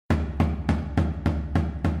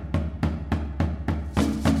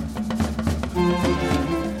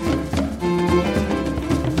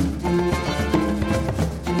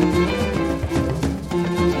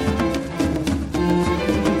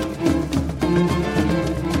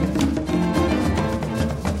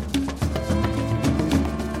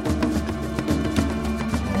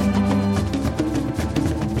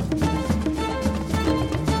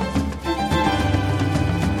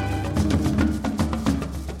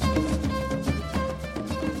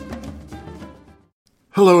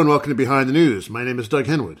Hello and welcome to Behind the News. My name is Doug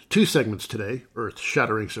Henwood. 2 segments today.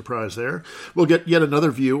 Earth-shattering surprise there. We'll get yet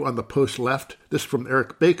another view on the post-left, this from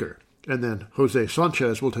Eric Baker. And then Jose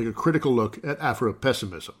Sanchez will take a critical look at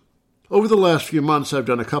Afro-pessimism. Over the last few months, I've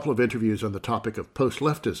done a couple of interviews on the topic of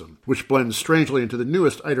post-leftism, which blends strangely into the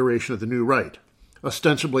newest iteration of the New Right.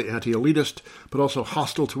 Ostensibly anti-elitist, but also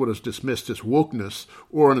hostile to what is dismissed as wokeness,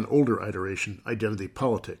 or in an older iteration, identity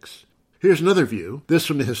politics. Here's another view, this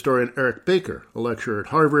from the historian Eric Baker, a lecturer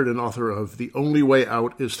at Harvard and author of The Only Way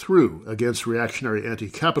Out is Through, Against Reactionary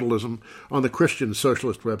Anti-Capitalism, on the Christian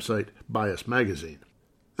socialist website Bias Magazine.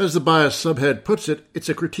 As the Bias subhead puts it, it's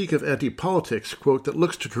a critique of anti-politics, quote, that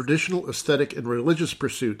looks to traditional aesthetic and religious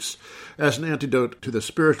pursuits as an antidote to the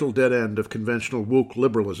spiritual dead end of conventional woke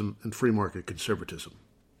liberalism and free market conservatism.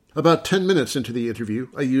 About 10 minutes into the interview,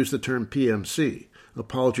 I used the term PMC,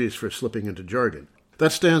 apologies for slipping into jargon.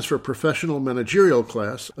 That stands for Professional Managerial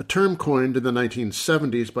Class, a term coined in the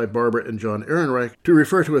 1970s by Barbara and John Ehrenreich to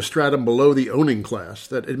refer to a stratum below the owning class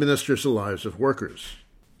that administers the lives of workers.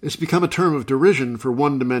 It's become a term of derision for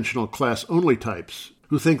one-dimensional class-only types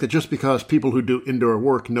who think that just because people who do indoor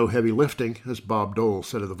work know heavy lifting, as Bob Dole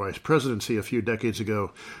said of the vice presidency a few decades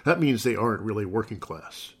ago, that means they aren't really working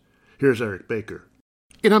class. Here's Eric Baker.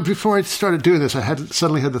 Before I started doing this, I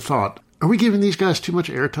suddenly had the thought, are we giving these guys too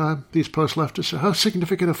much airtime, these post-leftists? How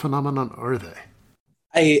significant a phenomenon are they?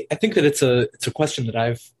 I think that it's a question that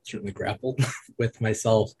I've certainly grappled with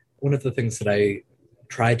myself. One of the things that I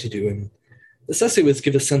tried to do in this essay was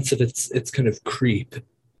give a sense of its kind of creep.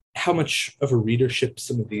 How much of a readership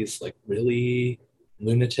some of these like really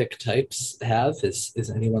lunatic types have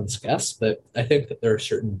is anyone's guess, but I think that there are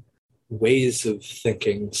certain ways of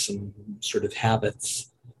thinking, some sort of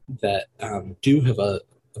habits that do have a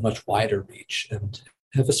much wider reach and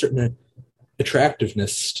have a certain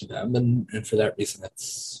attractiveness to them. And for that reason,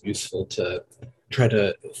 it's useful to try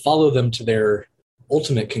to follow them to their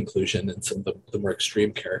ultimate conclusion and some of the more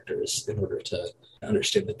extreme characters in order to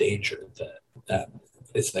understand the danger that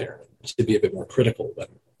is there, to be a bit more critical when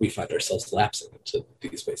we find ourselves lapsing into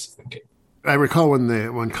these ways of thinking. I recall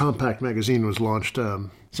when Compact Magazine was launched,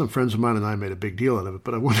 some friends of mine and I made a big deal out of it,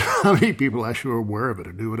 but I wonder how many people actually were aware of it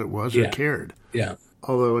or knew what it was or cared. Yeah.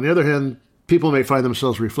 Although, on the other hand, people may find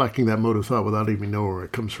themselves reflecting that mode of thought without even knowing where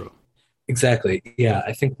it comes from. Exactly. Yeah,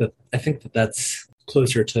 I think that that's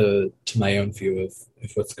closer to my own view of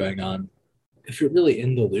what's going on. If you're really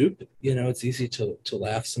in the loop, it's easy to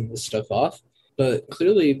laugh some of this stuff off. But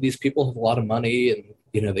clearly, these people have a lot of money,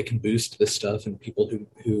 and they can boost this stuff, and people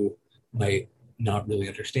who might not really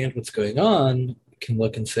understand what's going on can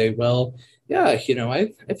look and say, well, yeah, I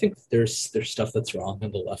think there's stuff that's wrong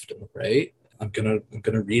on the left and the right. I'm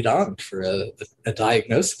gonna read on for a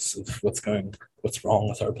diagnosis of what's wrong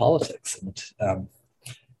with our politics, and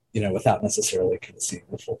without necessarily kind of seeing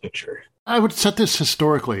the full picture. I would set this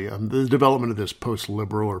historically, the development of this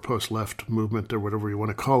post-liberal or post-left movement or whatever you want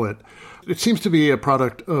to call it. It seems to be a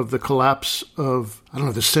product of the collapse of,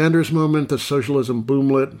 the Sanders movement, the socialism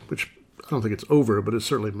boomlet, which I don't think it's over, but it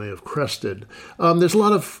certainly may have crested. There's a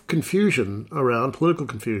lot of confusion around, political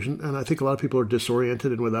confusion, and I think a lot of people are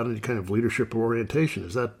disoriented and without any kind of leadership or orientation.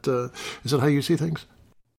 Is that how you see things?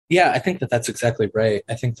 Yeah, I think that that's exactly right.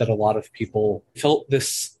 I think that a lot of people felt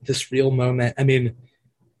this real moment. I mean,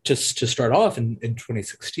 just to start off in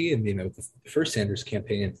 2016, the first Sanders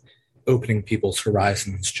campaign, opening people's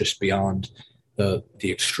horizons just beyond the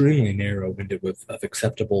extremely narrow window of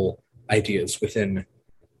acceptable ideas within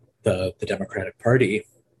the Democratic Party.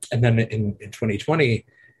 And then in 2020,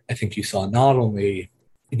 I think you saw not only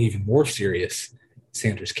an even more serious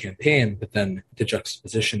Sanders campaign, but then the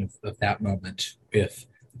juxtaposition of that moment with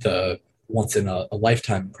the once in a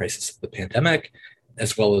lifetime crisis of the pandemic,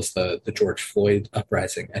 as well as the George Floyd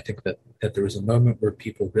uprising. I think that there was a moment where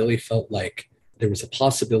people really felt like there was a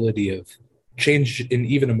possibility of change in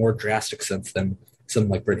even a more drastic sense than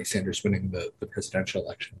someone like Bernie Sanders winning the presidential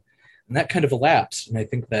election. And that kind of elapsed. And I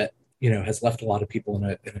think that, has left a lot of people in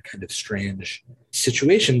a kind of strange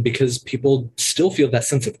situation, because people still feel that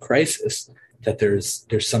sense of crisis, that there's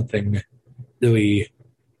something really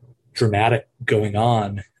dramatic going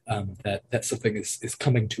on, that something is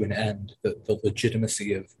coming to an end, the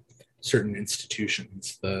legitimacy of certain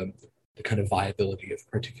institutions, the the kind of viability of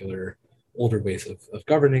particular older ways of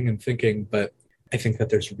governing and thinking. But I think that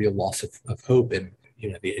there's a real loss of hope in,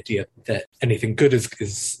 the idea that anything good is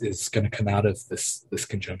going to come out of this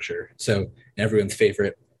conjuncture. So everyone's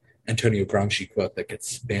favorite Antonio Gramsci quote that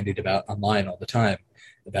gets bandied about online all the time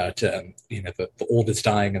about the old is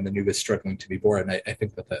dying and the new is struggling to be born. I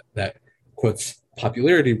think that quote's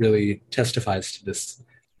popularity really testifies to this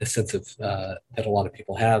sense of that a lot of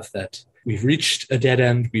people have, that we've reached a dead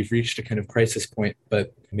end, we've reached a kind of crisis point,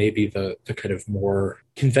 but maybe the kind of more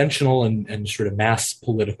conventional and sort of mass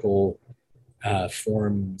political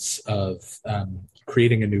forms of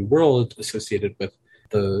creating a new world associated with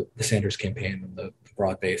the Sanders campaign and the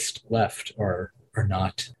broad-based left are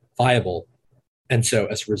not viable. And so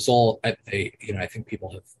as a result, I think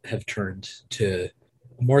people have turned to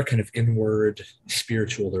a more kind of inward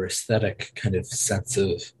spiritual or aesthetic kind of sense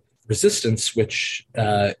of resistance, which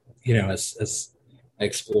as I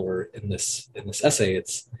explore in this essay,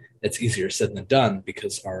 it's easier said than done,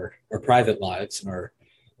 because our private lives and our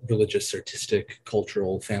religious, artistic,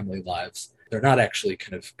 cultural, family lives, they're not actually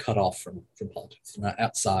kind of cut off from politics. They're not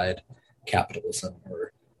outside capitalism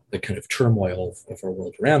or the kind of turmoil of our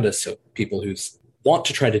world around us. So people who want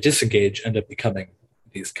to try to disengage end up becoming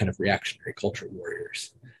these kind of reactionary culture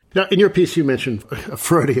warriors. Now, in your piece, you mentioned a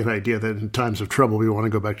Freudian idea that in times of trouble, we want to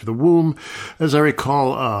go back to the womb. As I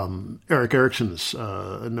recall, Erik Erikson's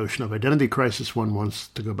notion of identity crisis, one wants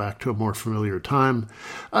to go back to a more familiar time.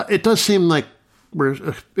 It does seem like we're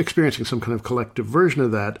experiencing some kind of collective version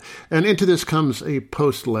of that. And into this comes a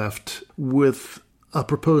post-left with a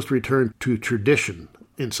proposed return to tradition,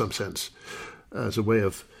 in some sense, as a way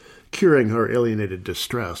of curing our alienated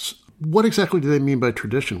distress. What exactly do they mean by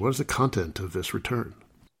tradition? What is the content of this return?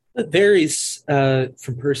 It varies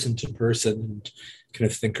from person to person and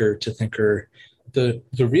kind of thinker to thinker. The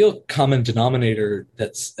real common denominator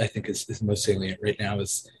that's, I think, is most salient right now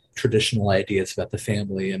is traditional ideas about the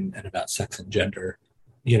family and about sex and gender.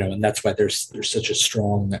 And that's why there's such a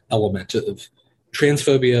strong element of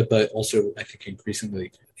transphobia, but also, I think,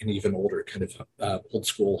 increasingly an even older kind of old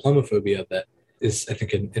school homophobia that is, I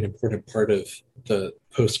think, an important part of the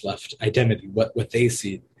post-left identity, what they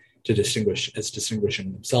see to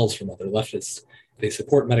distinguishing themselves from other leftists. They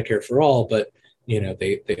support Medicare for all, but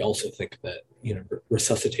they also think that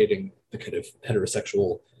resuscitating the kind of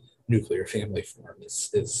heterosexual nuclear family form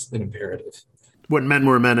is an imperative. When men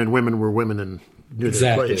were men and women were women and knew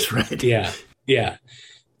their place, right? Yeah.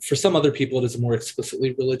 For some other people, it is a more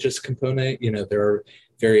explicitly religious component. There are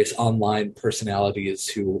various online personalities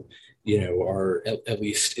who are at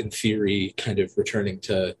least in theory kind of returning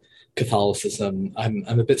to Catholicism. I'm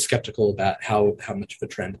a bit skeptical about how much of a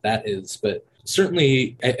trend that is, but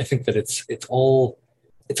certainly I think that it's all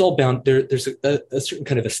bound. There's a certain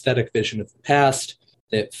kind of aesthetic vision of the past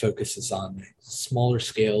that focuses on smaller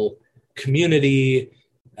scale community,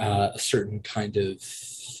 a certain kind of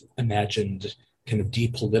imagined kind of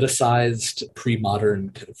depoliticized pre-modern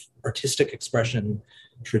kind of artistic expression,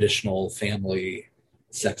 traditional family,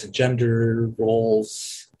 sex and gender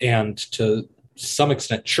roles, and to some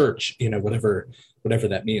extent church, whatever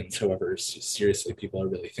that means, however seriously people are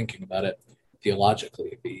really thinking about it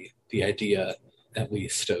theologically, the idea at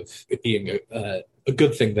least of it being a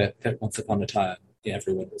good thing that once upon a time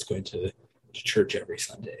everyone was going to church every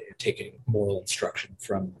Sunday, taking moral instruction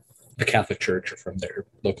from the Catholic Church or from their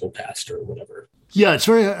local pastor or whatever. Yeah, it's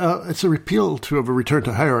it's a repeal of a return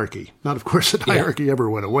to hierarchy. Not, of course, that hierarchy ever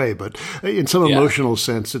went away, but in some emotional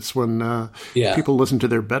sense, it's when people listened to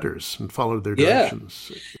their betters and followed their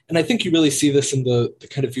directions. And I think you really see this in the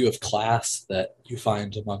kind of view of class that you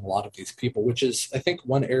find among a lot of these people, which is, I think,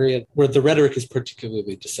 one area where the rhetoric is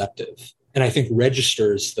particularly deceptive. And I think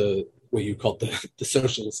registers what you call the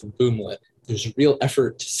socialism boomlet. There's a real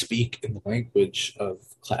effort to speak in the language of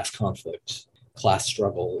class conflict, class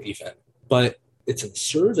struggle even. But it's in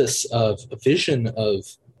service of a vision of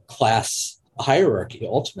class hierarchy,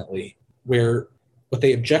 ultimately, where what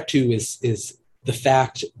they object to is the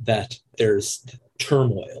fact that there's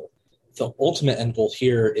turmoil. The ultimate end goal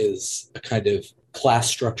here is a kind of class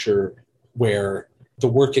structure where the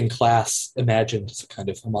working class, imagined as a kind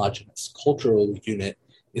of homogenous cultural unit,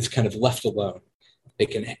 is kind of left alone. They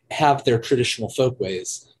can have their traditional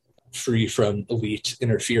folkways free from elite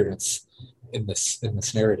interference in this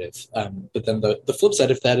way. But then the flip side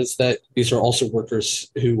of that is that these are also workers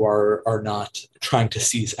who are not trying to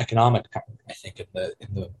seize economic power, I think, in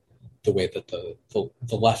the way that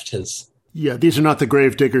the left has. Yeah, these are not the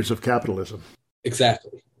grave diggers of capitalism.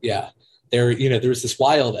 Exactly. Yeah. There was this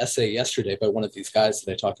wild essay yesterday by one of these guys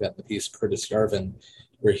that I talked about in the piece, Curtis Yarvin,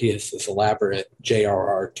 where he has this elaborate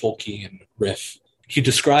J.R.R. Tolkien riff he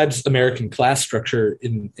describes American class structure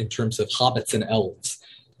in terms of hobbits and elves.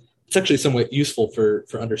 It's actually somewhat useful for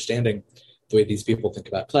understanding the way these people think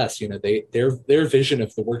about class. Their vision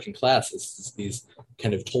of the working class is these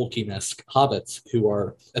kind of Tolkien-esque hobbits who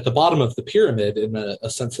are at the bottom of the pyramid in a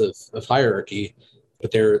sense of hierarchy,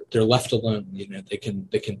 but they're left alone. They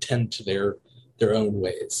can tend to their own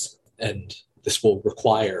ways, and this will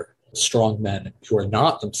require strong men who are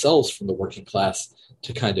not themselves from the working class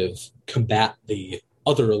to kind of combat the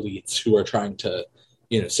other elites who are trying to,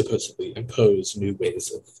 supposedly impose new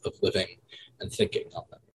ways of living and thinking on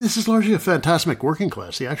them. This is largely a phantasmic working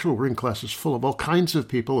class. The actual working class is full of all kinds of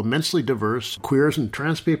people, immensely diverse, queers and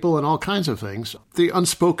trans people and all kinds of things. The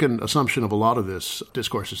unspoken assumption of a lot of this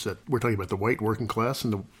discourse is that we're talking about the white working class,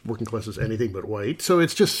 and the working class is anything but white. So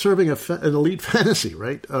it's just serving an elite fantasy,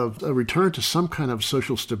 right, of a return to some kind of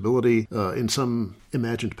social stability in some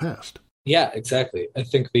imagined past. Yeah, exactly. I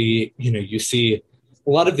think you see a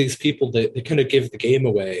lot of these people that they kind of give the game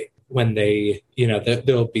away when they,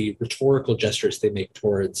 there'll be rhetorical gestures they make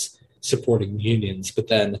towards supporting unions, but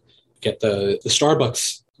then get the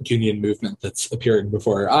Starbucks union movement that's appearing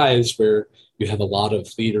before our eyes, where you have a lot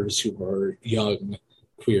of leaders who are young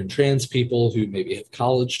queer and trans people who maybe have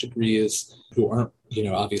college degrees, who aren't,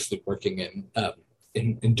 obviously working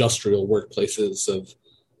in industrial workplaces of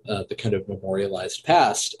the kind of memorialized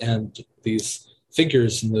past. And these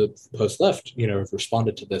figures in the post-left, have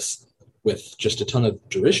responded to this with just a ton of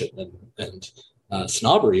derision and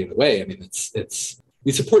snobbery in a way. I mean, it's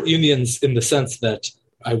we support unions in the sense that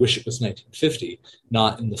I wish it was 1950,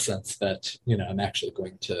 not in the sense that, I'm actually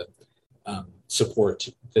going to support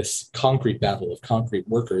this concrete battle of concrete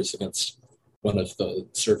workers against one of the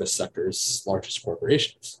service sector's largest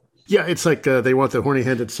corporations. Yeah, it's like they want the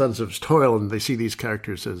horny-handed sons of toil, and they see these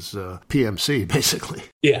characters as PMC, basically.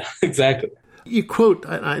 Yeah, exactly. You quote,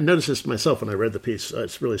 I noticed this myself when I read the piece,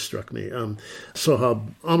 it's really struck me,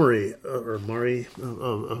 Sohab Omari, or Mari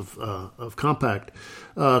of Compact,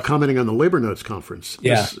 commenting on the Labor Notes conference,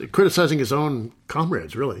 criticizing his own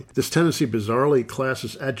comrades, really. This tendency bizarrely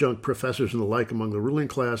classes adjunct professors and the like among the ruling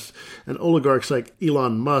class and oligarchs like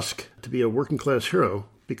Elon Musk to be a working-class hero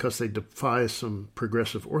because they defy some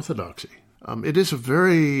progressive orthodoxy. It is a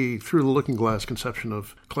very through-the-looking-glass conception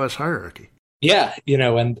of class hierarchy. Yeah,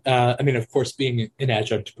 and of course, being an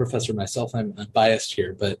adjunct professor myself, I'm biased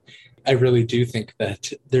here, but I really do think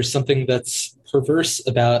that there's something that's perverse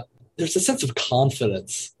about, there's a sense of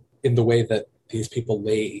confidence in the way that these people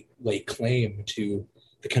lay claim to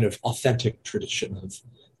the kind of authentic tradition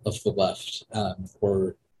of the left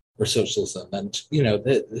or socialism. And,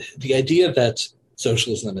 the idea that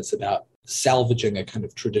socialism is about salvaging a kind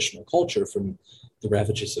of traditional culture from the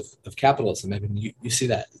ravages of capitalism. I mean, you see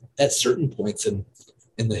that at certain points in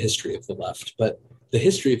the history of the left, but the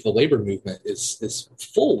history of the labor movement is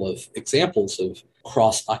full of examples of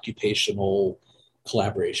cross-occupational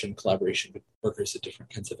collaboration with workers at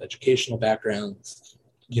different kinds of educational backgrounds,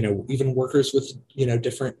 even workers with,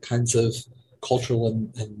 different kinds of cultural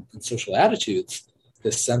and social attitudes.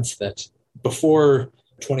 This sense that before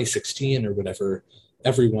 2016 or whatever,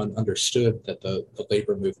 everyone understood that the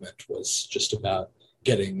labor movement was just about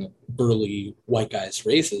getting burly white guys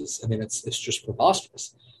raises. I mean, it's just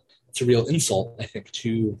preposterous. It's a real insult, I think,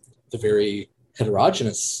 to the very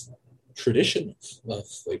heterogeneous tradition of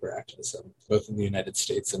labor activism, both in the United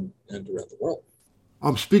States and around the world.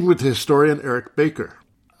 I'm speaking with the historian Eric Baker.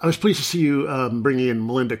 I was pleased to see you bringing in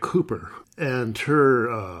Melinda Cooper and her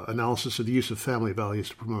analysis of the use of family values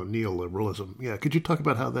to promote neoliberalism. Yeah, could you talk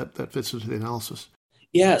about how that fits into the analysis?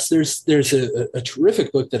 Yes, there's a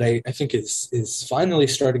terrific book that I think is finally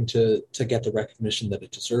starting to get the recognition that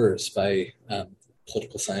it deserves by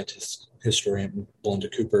political scientist, historian Melinda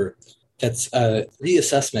Cooper. That's a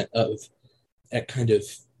reassessment of that kind of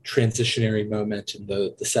transitionary moment in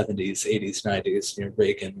the 70s, 80s, 90s,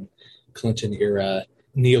 Reagan, Clinton era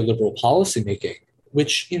neoliberal policymaking,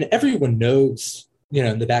 which everyone knows,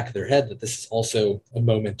 in the back of their head that this is also a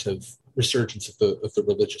moment of resurgence of the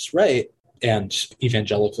religious right and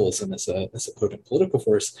evangelicalism as a potent political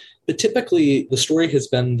force. But typically the story has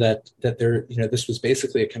been that there, this was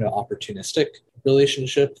basically a kind of opportunistic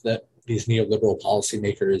relationship, that these neoliberal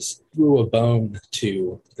policymakers threw a bone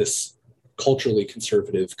to this culturally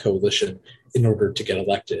conservative coalition in order to get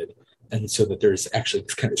elected. And so that there's actually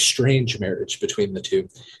this kind of strange marriage between the two.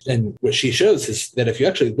 And what she shows is that if you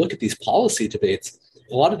actually look at these policy debates,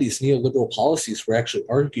 a lot of these neoliberal policies were actually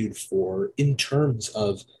argued for in terms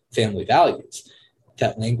of family values,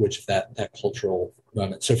 that language of that cultural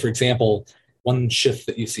moment. So, for example, one shift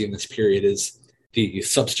that you see in this period is the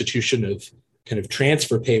substitution of kind of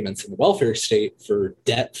transfer payments in the welfare state for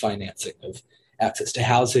debt financing of access to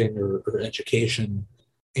housing or education.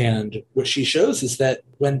 And what she shows is that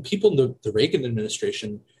when people in the Reagan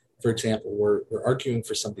administration, for example, were arguing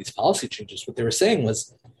for some of these policy changes, what they were saying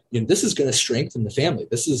was, this is going to strengthen the family.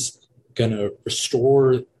 This is going to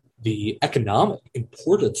restore the economic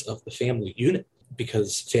importance of the family unit,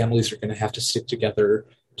 because families are going to have to stick together,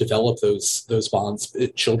 develop those bonds.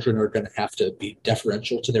 Children are going to have to be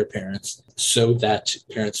deferential to their parents so that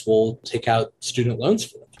parents will take out student loans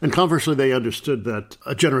for them. And conversely, they understood that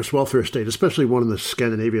a generous welfare state, especially one in the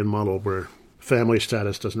Scandinavian model where family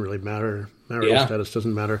status doesn't really matter, marital status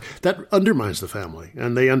doesn't matter, that undermines the family.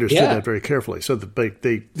 And they understood that very carefully. So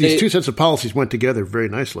these two sets of policies went together very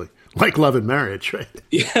nicely, like love and marriage, right?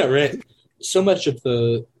 Yeah, right. So much of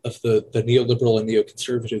the neoliberal and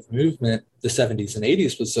neoconservative movement, the 70s and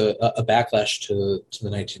 80s, was a backlash to the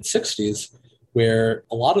 1960s, where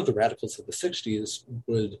a lot of the radicals of the 60s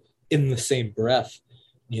would, in the same breath,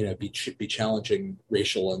 be challenging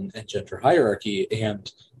racial and gender hierarchy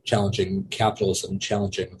and challenging capitalism,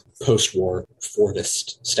 challenging post-war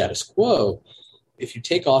Fordist status quo. If you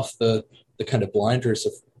take off the kind of blinders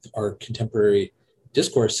of our contemporary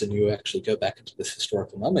discourse and you actually go back into this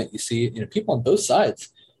historical moment, you see, people on both sides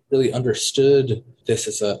really understood this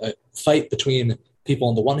as a fight between people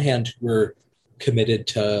on the one hand who were committed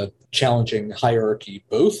to challenging hierarchy,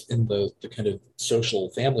 both in the kind of social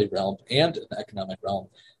family realm and in the economic realm,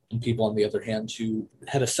 and people on the other hand who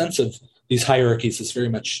had a sense of these hierarchies as very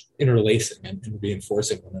much interlacing and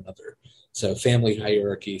reinforcing one another. So family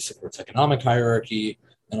hierarchy supports economic hierarchy,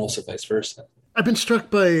 and also vice versa. I've been struck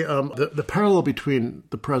by the parallel between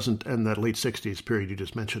the present and that late 60s period you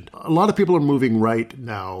just mentioned. A lot of people are moving right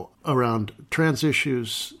now around trans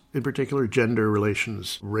issues, in particular gender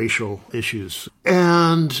relations, racial issues.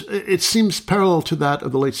 And it seems parallel to that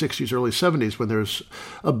of the late 60s, early 70s, when there's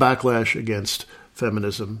a backlash against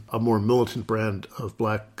feminism, a more militant brand of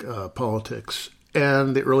black politics,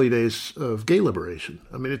 and the early days of gay liberation.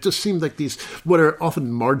 I mean, it just seemed like these, what are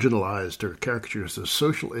often marginalized or caricatures as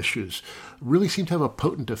social issues, really seem to have a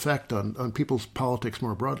potent effect on people's politics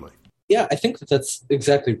more broadly. Yeah, I think that's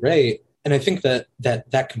exactly right. And I think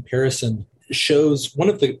that comparison shows one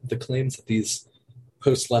of the claims that these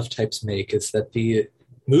post-left types make is that the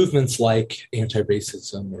movements like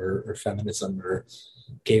anti-racism or feminism or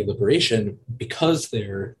gay liberation, because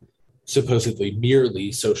they're supposedly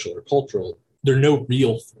merely social or cultural, they're no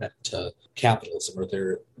real threat to capitalism, or they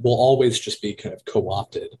will always just be kind of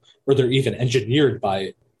co-opted, or they're even engineered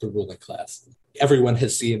by the ruling class. Everyone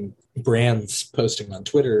has seen brands posting on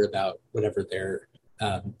Twitter about whatever their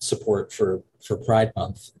support for Pride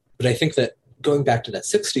Month. But I think that going back to that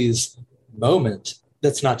 60s moment,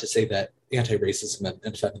 that's not to say that anti-racism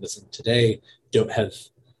and feminism today don't have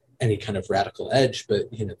any kind of radical edge, but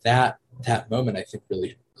that moment I think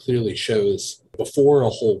really clearly shows, before a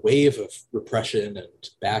whole wave of repression and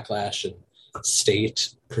backlash and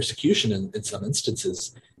state persecution in some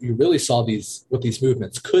instances, you really saw what these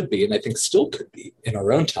movements could be, and I think still could be in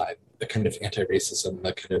our own time, the kind of anti-racism,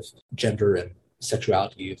 the kind of gender and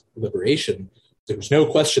sexuality liberation. There was no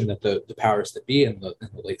question that the powers that be in the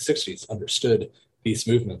late 60s understood these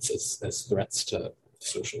movements as threats to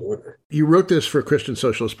social order. You wrote this for a Christian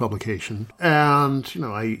Socialist publication, and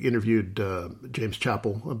I interviewed James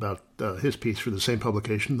Chappell about his piece for the same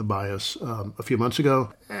publication, The Bias, a few months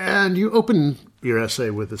ago. And you open your essay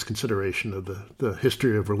with this consideration of the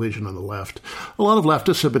history of religion on the left. A lot of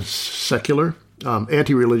leftists have been secular,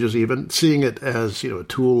 anti-religious even, seeing it as a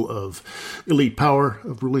tool of elite power,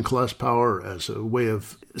 of ruling class power, as a way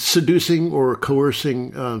of seducing or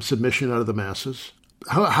coercing submission out of the masses.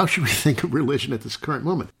 How should we think of religion at this current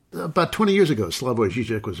moment? About 20 years ago, Slavoj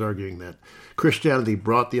Žižek was arguing that Christianity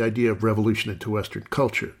brought the idea of revolution into Western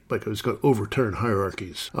culture, like it was going to overturn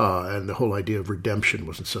hierarchies, and the whole idea of redemption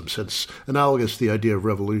was in some sense analogous to the idea of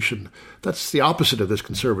revolution. That's the opposite of this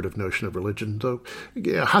conservative notion of religion. So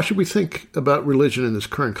how should we think about religion in this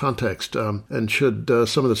current context, and should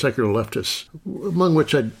some of the secular leftists, among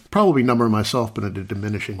which I'd probably number myself but in a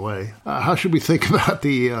diminishing way, how should we think about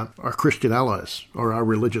our Christian allies, or our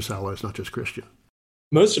religious allies, not just Christian?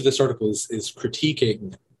 Most of this article is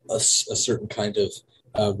critiquing a certain kind of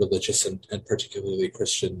religious and particularly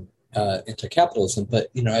Christian anti-capitalism. But,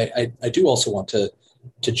 I do also want to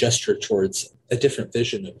gesture towards a different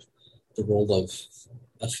vision of the role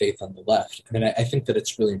of faith on the left. I mean, I think that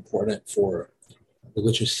it's really important for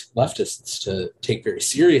religious leftists to take very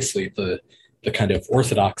seriously the kind of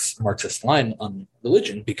orthodox Marxist line on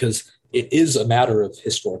religion, because it is a matter of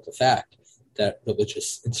historical fact that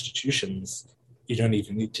religious institutions, you don't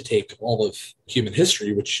even need to take all of human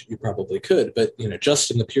history, which you probably could, but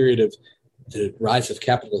just in the period of the rise of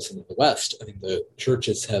capitalism in the West, I mean, the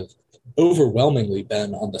churches have overwhelmingly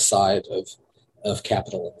been on the side of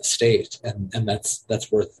capital and the state, and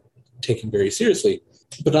that's worth taking very seriously.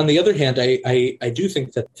 But on the other hand, I do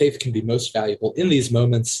think that faith can be most valuable in these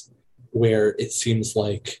moments where it seems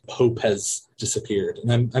like hope has disappeared.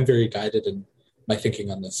 And I'm very guided in my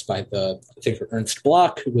thinking on this by the thinker Ernst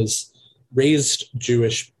Bloch, who was raised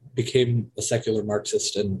Jewish, became a secular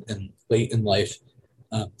Marxist, and late in life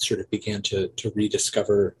sort of began to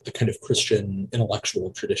rediscover the kind of Christian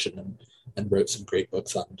intellectual tradition and wrote some great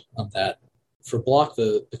books on that. For Bloch,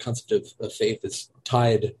 the concept of faith is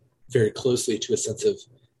tied very closely to a sense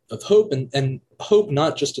of hope, and hope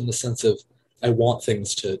not just in the sense of I want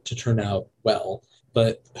things to turn out well,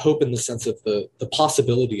 but hope in the sense of the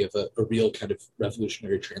possibility of a real kind of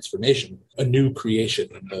revolutionary transformation, a new creation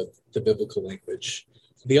in the biblical language.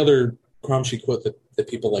 The other Gramsci quote that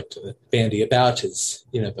people like to bandy about is,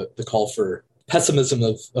 the call for pessimism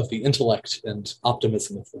of the intellect and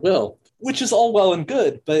optimism of the will, which is all well and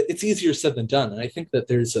good, but it's easier said than done. And I think that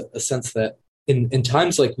there's a sense that in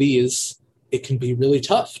times like these, it can be really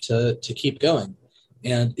tough to keep going.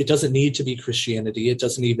 And it doesn't need to be Christianity. It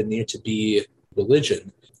doesn't even need to be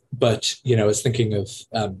religion. But, I was thinking of,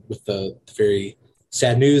 with the very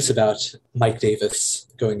sad news about Mike Davis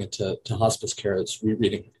going into hospice care, I was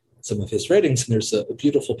rereading some of his writings, and there's a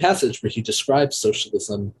beautiful passage where he describes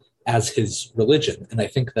socialism as his religion. And I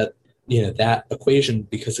think that, that equation,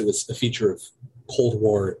 because it was a feature of Cold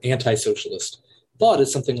War anti-socialist thought,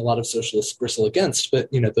 is something a lot of socialists bristle against. But,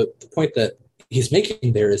 the point that he's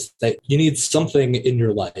making there is that you need something in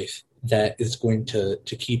your life that is going to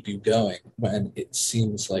keep you going when it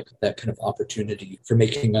seems like that kind of opportunity for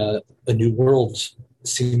making a new world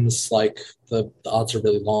seems like the odds are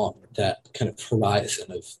really long. That kind of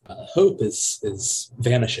horizon of hope is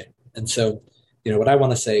vanishing. And so, what I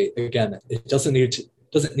want to say, again, it doesn't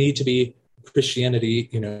need to be Christianity.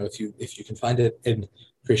 If you can find it in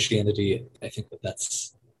Christianity, I think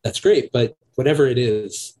that's great. But whatever it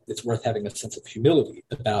is, it's worth having a sense of humility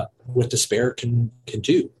about what despair can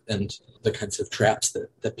do, and the kinds of traps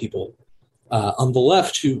that people on the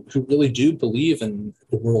left who really do believe in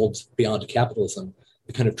a world beyond capitalism,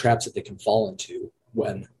 the kind of traps that they can fall into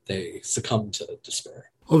when they succumb to despair.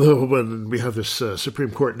 Although when we have this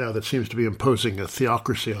Supreme Court now that seems to be imposing a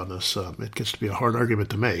theocracy on us, it gets to be a hard argument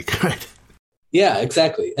to make, right? Yeah,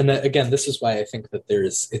 exactly. And again, this is why I think that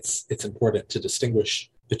it's important to distinguish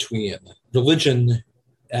between religion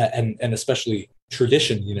and especially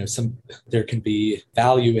tradition. There can be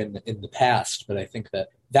value in the past, but I think that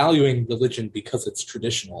valuing religion because it's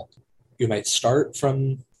traditional, you might start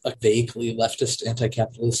from a vaguely leftist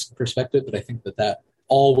anti-capitalist perspective, but I think that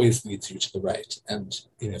always leads you to the right. And,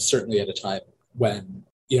 certainly at a time when,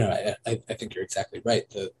 I think you're exactly right.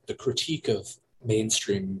 The critique of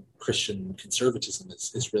mainstream Christian conservatism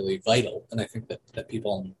is really vital. And I think that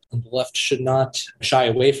people on the left should not shy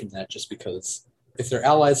away from that, just because if their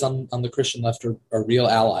allies on the Christian left are real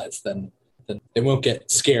allies, then they won't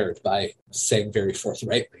get scared by saying very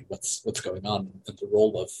forthrightly what's going on and the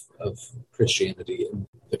role of Christianity in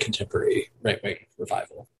the contemporary right-wing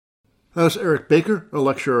revival. That's Eric Baker, a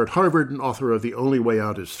lecturer at Harvard and author of The Only Way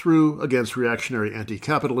Out is Through, Against Reactionary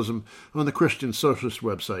Anti-Capitalism, on the Christian Socialist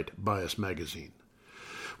website Bias Magazine.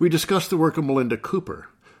 We discussed the work of Melinda Cooper.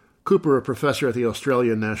 Cooper, a professor at the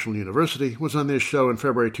Australian National University, was on this show in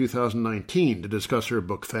February 2019 to discuss her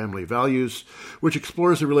book Family Values, which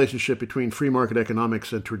explores the relationship between free market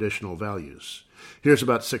economics and traditional values. Here's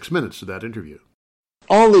about 6 minutes of that interview.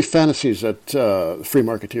 All the fantasies that free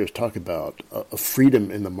marketeers talk about, of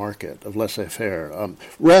freedom in the market, of laissez-faire,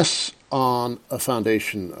 rests on a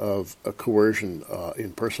foundation of a coercion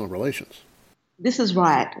in personal relations. This is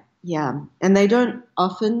right, yeah. And they don't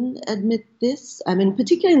often admit this. I mean,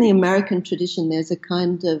 particularly in the American tradition, there's a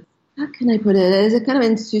kind of, how can I put it? There's a kind of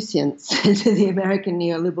insouciance to the American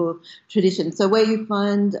neoliberal tradition. So where you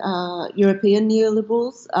find European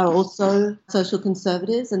neoliberals are also social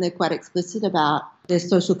conservatives, and they're quite explicit about their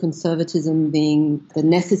social conservatism being the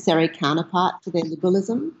necessary counterpart to their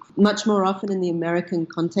liberalism. Much more often in the American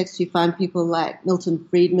context, you find people like Milton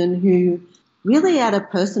Friedman, who really at a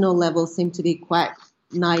personal level seem to be quite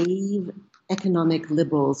naive economic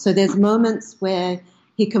liberals. So there's moments where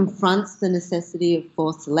he confronts the necessity of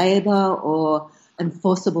forced labor or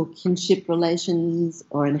enforceable kinship relations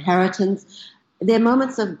or inheritance. There are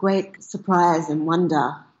moments of great surprise and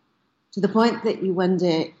wonder, to the point that you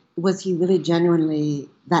wonder, was he really genuinely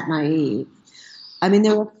that naive? I mean,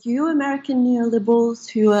 there are a few American neoliberals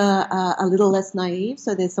who are a little less naive.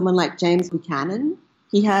 So there's someone like James Buchanan.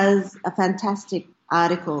 He has a fantastic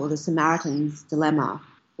article, The Samaritan's Dilemma,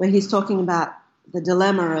 where he's talking about the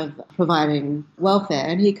dilemma of providing welfare.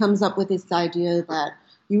 And he comes up with this idea that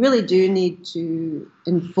you really do need to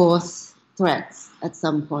enforce threats at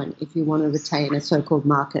some point if you want to retain a so-called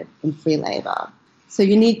market and free labor. So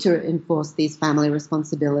you need to enforce these family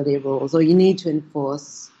responsibility rules, or you need to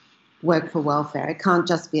enforce work for welfare. It can't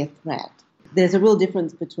just be a threat. There's a real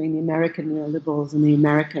difference between the American neoliberals and the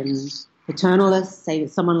American paternalists, say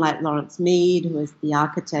someone like Lawrence Mead, who is the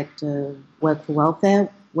architect of work for welfare,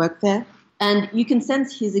 workfare. And you can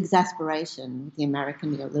sense his exasperation with the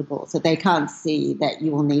American neoliberals, that they can't see that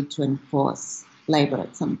you will need to enforce labor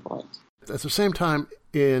at some point. At the same time,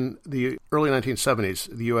 in the early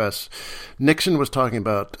 1970s, the U.S., Nixon was talking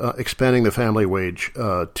about expanding the family wage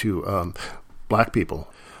to black people.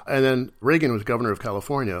 And then Reagan was governor of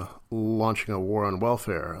California, launching a war on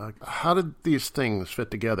welfare. How did these things fit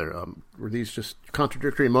together? Were these just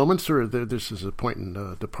contradictory moments, or this is a point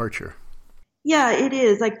in departure? Yeah, it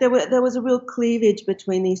is. Like there was a real cleavage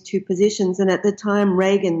between these two positions, and at the time,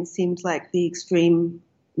 Reagan seemed like the extreme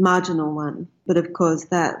marginal one. But of course,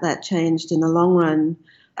 that changed in the long run.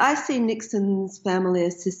 I see Nixon's family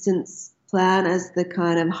assistance plan as the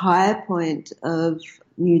kind of high point of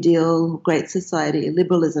New Deal, Great Society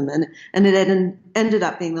liberalism, and it ended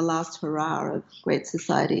up being the last hurrah of Great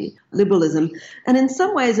Society liberalism. And in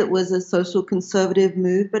some ways it was a social conservative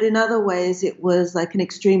move, but in other ways it was like an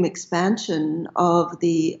extreme expansion of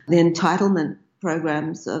the entitlement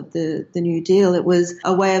programs of the New Deal. It was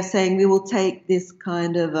a way of saying we will take this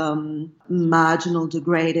kind of marginal,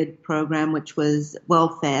 degraded program, which was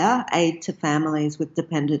welfare, aid to families with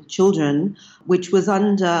dependent children, which was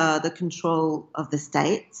under the control of the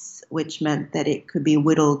states, which meant that it could be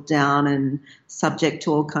whittled down and subject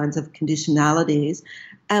to all kinds of conditionalities.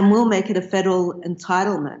 And we'll make it a federal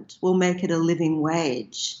entitlement. We'll make it a living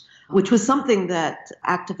wage, which was something that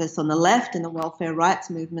activists on the left in the welfare rights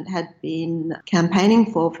movement had been campaigning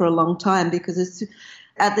for a long time, because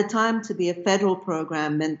at the time to be a federal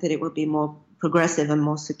program meant that it would be more progressive and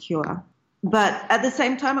more secure. But at the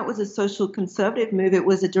same time, it was a social conservative move. It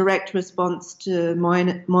was a direct response to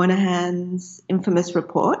Moynihan's infamous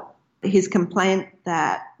report, his complaint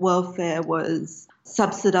that welfare was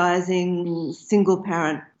subsidizing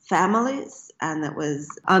single-parent families, and that was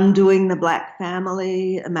undoing the black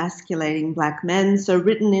family, emasculating black men. So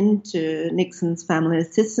written into Nixon's family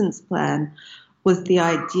assistance plan was the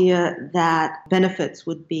idea that benefits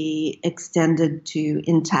would be extended to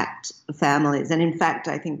intact families. And in fact,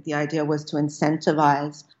 I think the idea was to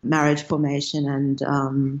incentivize marriage formation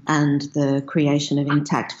and the creation of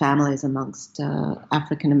intact families amongst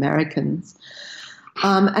African Americans.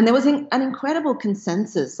 And there was an incredible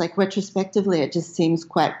consensus. Like retrospectively, it just seems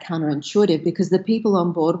quite counterintuitive, because the people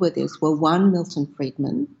on board with this were one, Milton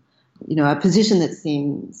Friedman, a position that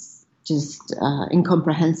seems just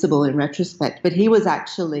incomprehensible in retrospect, but he was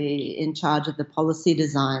actually in charge of the policy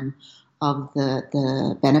design of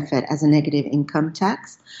the benefit as a negative income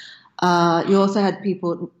tax. You also had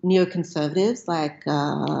people, neoconservatives like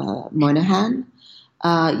Moynihan.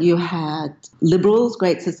 You had liberals,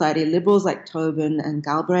 Great Society liberals like Tobin and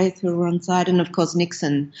Galbraith who were on side, and of course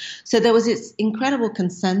Nixon. So there was this incredible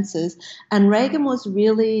consensus, and Reagan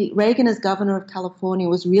as governor of California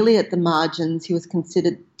was really at the margins. He was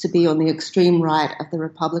considered to be on the extreme right of the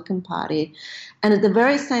Republican Party. And at the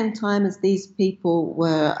very same time as these people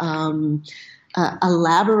were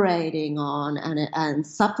elaborating on and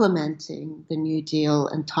supplementing the New Deal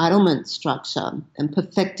entitlement structure and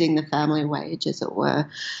perfecting the family wage, as it were,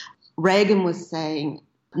 Reagan was saying,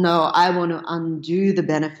 no, I want to undo the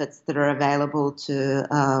benefits that are available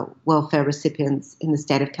to welfare recipients in the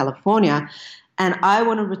state of California, and I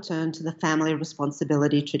want to return to the family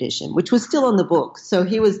responsibility tradition, which was still on the books. So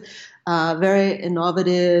he was very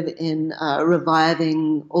innovative in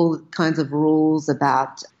reviving all kinds of rules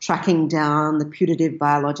about tracking down the putative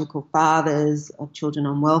biological fathers of children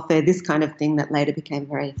on welfare, this kind of thing that later became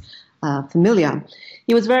very familiar.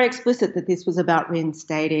 He was very explicit that this was about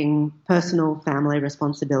reinstating personal family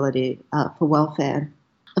responsibility for welfare.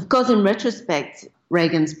 Of course, in retrospect,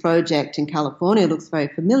 Reagan's project in California looks very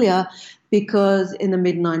familiar, because in the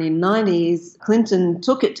mid-1990s, Clinton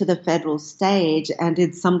took it to the federal stage and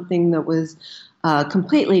did something that was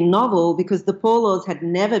completely novel, because the poor laws had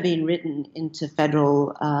never been written into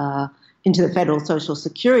the Federal Social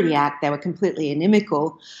Security Act. They were completely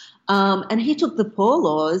inimical. And he took the poor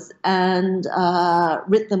laws and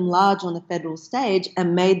writ them large on the federal stage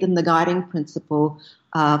and made them the guiding principle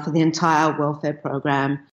for the entire welfare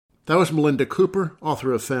program. That was Melinda Cooper,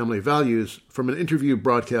 author of Family Values, from an interview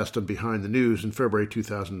broadcast on Behind the News in February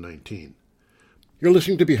 2019. You're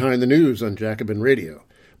listening to Behind the News on Jacobin Radio.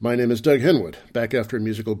 My name is Doug Henwood, back after a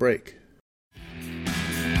musical break.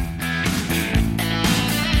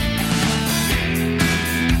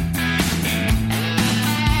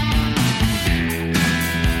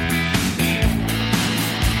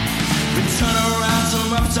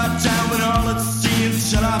 Upside down, but all at sea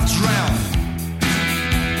until I've drowned.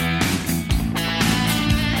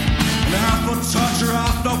 And half no torture,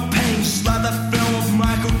 half no pain, just like that film of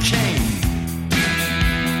Michael Caine.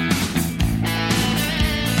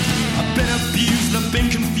 I've been abused, I've been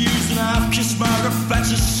confused, and I've kissed my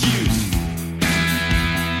reflection's shoes.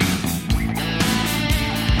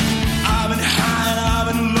 I've been high and I've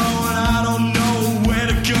been low, and I don't know where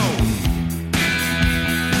to go.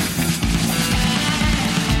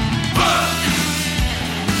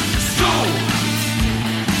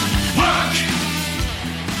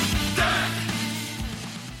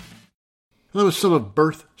 That was some of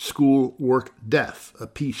Birth, School, Work, Death, a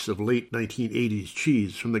piece of late 1980s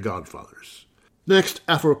cheese from The Godfathers. Next,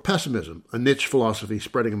 Afro-pessimism, a niche philosophy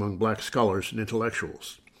spreading among black scholars and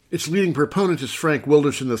intellectuals. Its leading proponent is Frank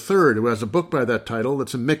Wilderson III, who has a book by that title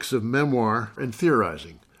that's a mix of memoir and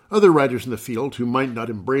theorizing. Other writers in the field who might not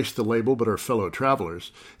embrace the label but are fellow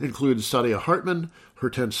travelers include Saidiya Hartman,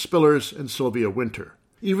 Hortense Spillers, and Sylvia Wynter.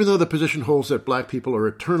 Even though the position holds that black people are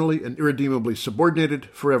eternally and irredeemably subordinated,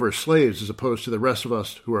 forever slaves as opposed to the rest of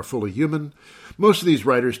us who are fully human, most of these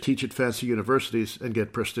writers teach at fancy universities and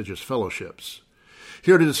get prestigious fellowships.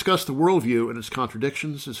 Here to discuss the worldview and its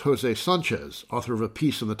contradictions is Jose Sanchez, author of a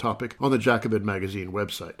piece on the topic on the Jacobin magazine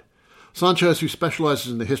website. Sanchez, who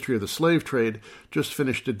specializes in the history of the slave trade, just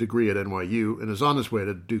finished a degree at NYU and is on his way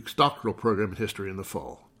to Duke's doctoral program in history in the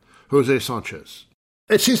fall. Jose Sanchez.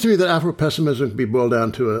 It seems to me that Afro-pessimism can be boiled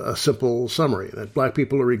down to a simple summary, that black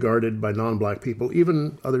people are regarded by non-black people,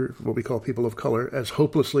 even other, what we call people of color, as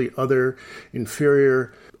hopelessly other,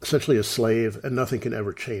 inferior, essentially a slave, and nothing can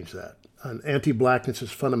ever change that. And anti-blackness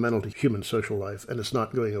is fundamental to human social life, and it's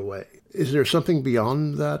not going away. Is there something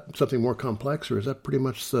beyond that, something more complex, or is that pretty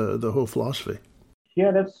much the whole philosophy?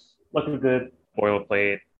 Yeah, that's like a good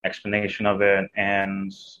boilerplate explanation of it.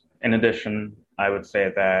 And in addition, I would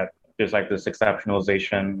say that there's like this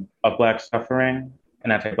exceptionalization of black suffering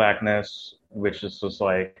and anti-blackness, which is just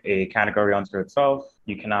like a category unto itself.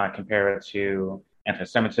 You cannot compare it to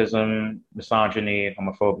anti-Semitism, misogyny,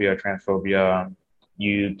 homophobia, transphobia.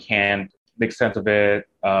 You can't make sense of it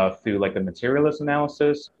through like the materialist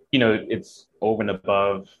analysis. You know, it's over and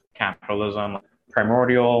above capitalism,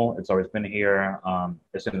 primordial. It's always been here.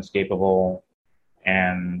 It's inescapable,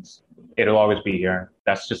 and it'll always be here.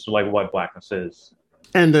 That's just like what blackness is.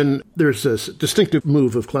 And then there's this distinctive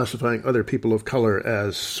move of classifying other people of color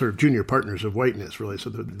as sort of junior partners of whiteness, really. So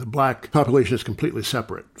the black population is completely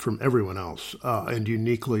separate from everyone else and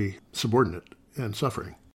uniquely subordinate and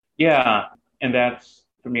suffering. Yeah, and that's,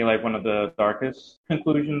 for me, like one of the darkest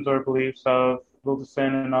conclusions or beliefs of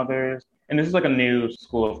Wilderson and others. And this is like a new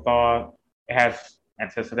school of thought. It has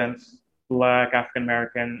antecedents, Black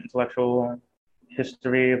African-American intellectual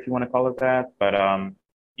history, if you want to call it that. But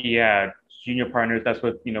yeah, junior partners, that's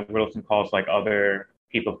what, you know, Wilderson calls like other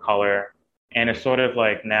people of color. And it sort of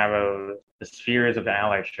like narrows the spheres of the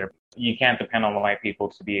allyship. You can't depend on white people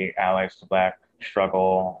to be allies to Black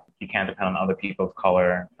struggle. You can't depend on other people of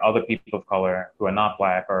color. Other people of color who are not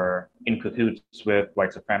Black are in cahoots with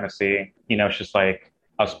white supremacy. You know, it's just like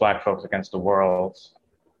us Black folks against the world.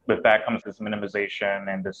 With that comes this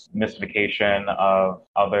minimization and this mystification of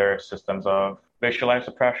other systems of racialized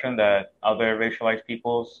oppression that other racialized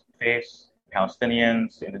peoples face.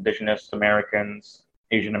 Palestinians, indigenous Americans,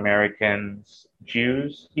 Asian Americans,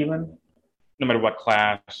 Jews even. No matter what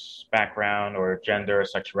class, background, or gender, or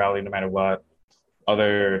sexuality, no matter what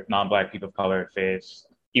other non-Black people of color face,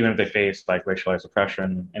 even if they face like racialized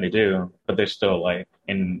oppression, and they do, but they're still like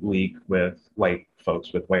in league with white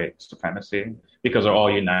folks with white supremacy because they're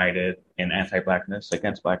all united in anti-Blackness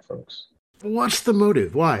against Black folks. What's the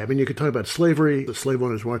motive? Why? I mean, you could talk about slavery. The slave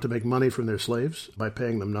owners wanted to make money from their slaves by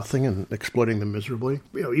paying them nothing and exploiting them miserably.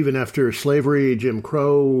 You know, even after slavery, Jim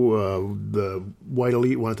Crow, the white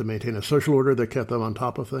elite wanted to maintain a social order that kept them on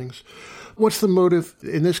top of things. What's the motive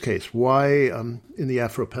in this case? Why, in the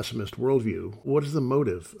Afro-pessimist worldview, what is the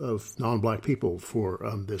motive of non-Black people for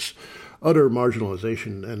this utter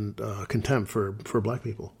marginalization and contempt for Black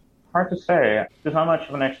people? Hard to say. There's not much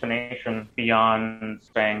of an explanation beyond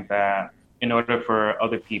saying that in order for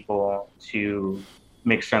other people to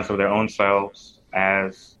make sense of their own selves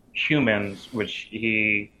as humans, which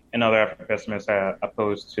he and other Afro-pessimists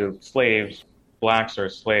opposed to slaves, Blacks are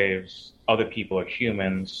slaves, other people are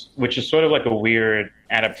humans, which is sort of like a weird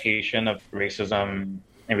adaptation of racism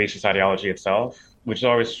and racist ideology itself, which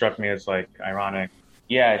always struck me as like ironic.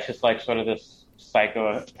 Yeah, it's just like sort of this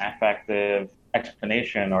psychoaffective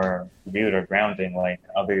explanation or root or grounding, like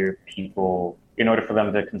other people, in order for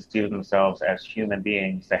them to conceive themselves as human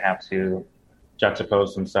beings, they have to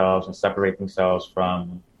juxtapose themselves and separate themselves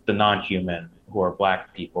from the non-human who are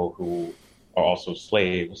black people who are also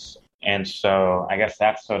slaves. And so I guess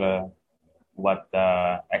that's sort of what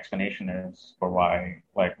the explanation is for why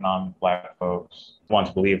like non-black folks want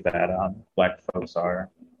to believe that black folks are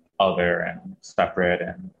other and separate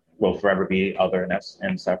and will forever be other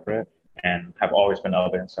and separate and have always been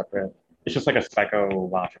other and separate. It's just like a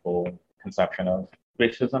psychological conception of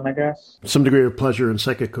racism, I guess. Some degree of pleasure and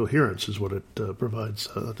psychic coherence is what it provides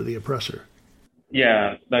to the oppressor.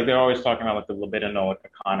 Yeah, like they're always talking about like the libidinal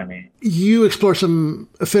economy. You explore some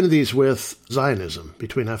affinities with Zionism,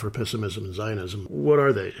 between Afro-pessimism and Zionism. What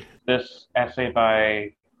are they? This essay by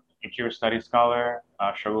a Jewish studies scholar,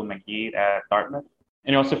 Shaul Magid at Dartmouth.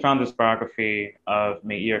 And he also found this biography of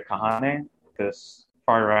Meir Kahane, this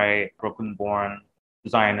far-right, Brooklyn-born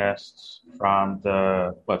Zionist from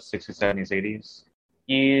the, 60s, 70s, 80s.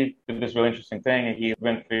 He did this really interesting thing, and he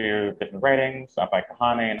went through different writings by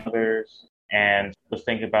Kahane and others, and was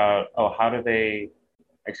thinking about, how do they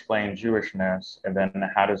explain Jewishness, and then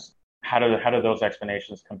how do those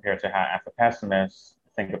explanations compare to how Afro-pessimists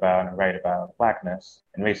think about and write about blackness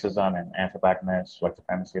and racism and anti-blackness, white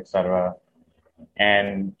supremacy, etc.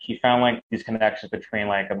 And he found like these connections between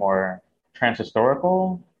like a more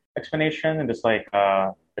transhistorical explanation and this like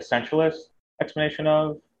essentialist explanation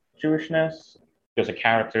of Jewishness. There's a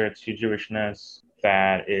character to Jewishness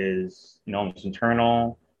that is, almost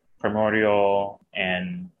internal, primordial,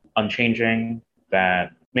 and unchanging,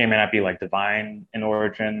 that may or may not be like divine in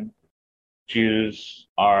origin. Jews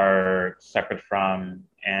are separate from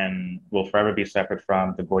and will forever be separate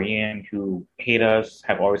from the Goyim, who hate us,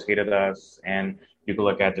 have always hated us. And you can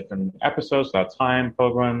look at different episodes about time,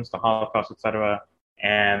 pogroms, the Holocaust, etc.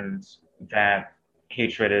 And that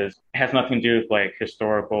hatred has nothing to do with like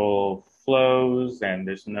historical flows, and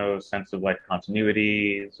there's no sense of like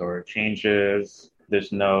continuities or changes.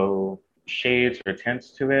 There's no shades or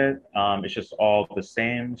tints to it. It's just all the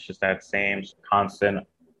same. It's just that same constant,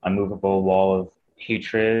 unmovable wall of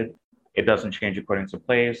hatred. It doesn't change according to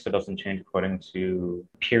place. It doesn't change according to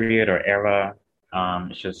period or era.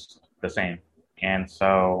 It's just the same. And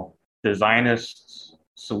so the Zionist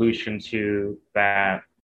solution to that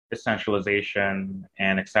essentialization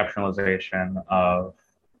and exceptionalization of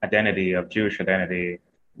identity, of Jewish identity,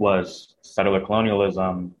 was settler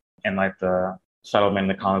colonialism and like the settlement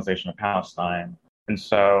and the colonization of Palestine. And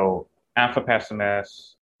so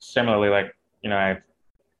Afro-pessimists, similarly, like, I've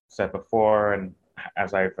said before, and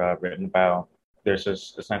as I've written about, there's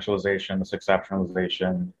this essentialization, this exceptionalization,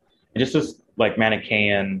 and just this like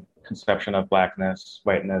Manichaean conception of blackness,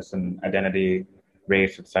 whiteness, and identity,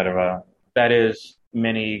 race, etc. That is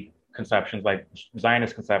many conceptions, like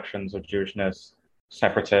Zionist conceptions of Jewishness,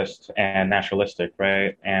 separatist and nationalistic,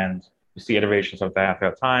 right? And you see iterations of that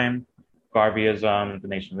throughout time. Garveyism, the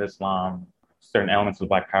Nation of Islam, certain elements of the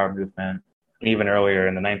Black Power movement, and even earlier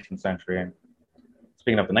in the 19th century.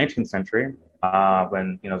 Speaking of the 19th century,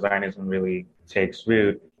 when Zionism really takes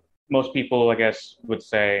root, most people, I guess, would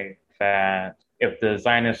say that if the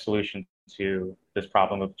Zionist solution to this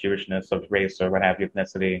problem of Jewishness, of race, or what have you,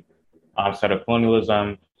 ethnicity, sort of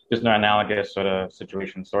colonialism, there's no analogous sort of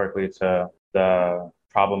situation historically to the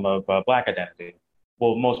problem of Black identity.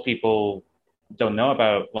 Well, most people don't know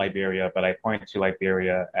about Liberia, but I point to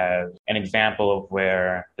Liberia as an example of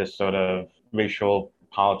where this sort of racial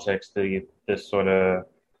politics, this sort of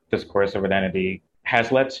discourse of identity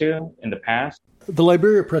has led to in the past. The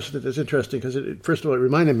Liberia precedent is interesting because, first of all, it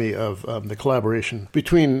reminded me of the collaboration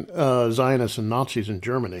between Zionists and Nazis in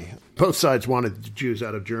Germany. Both sides wanted the Jews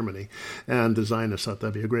out of Germany, and the Zionists thought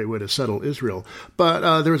that'd be a great way to settle Israel.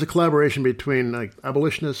 But there was a collaboration between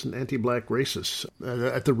abolitionists and anti-black racists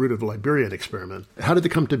at the root of the Liberian experiment. How did it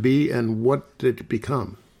come to be, and what did it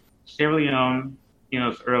become? Sierra Leone,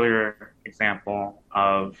 this earlier example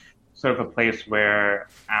of sort of a place where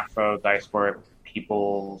Afro-diasporic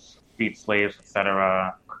peoples, freed slaves,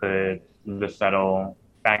 etc., could settle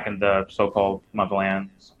back in the so-called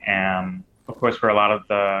motherlands. And of course, for a lot of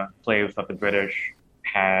the slaves that the British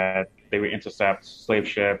had, they would intercept slave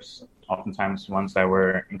ships, oftentimes ones that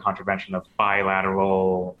were in contravention of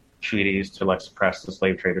bilateral treaties to suppress the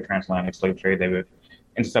slave trade, the transatlantic slave trade. They would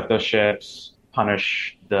intercept those ships,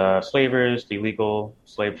 punish the slavers, the illegal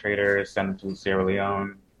slave traders, send them to Sierra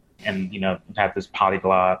Leone, and have this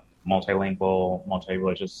polyglot, multilingual,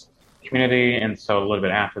 multi-religious community. And so a little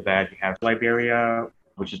bit after that, you have Liberia,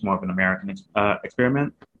 which is more of an American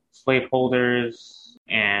experiment. Slaveholders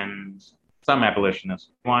and some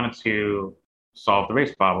abolitionists wanted to solve the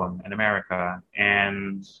race problem in America,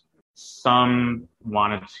 and some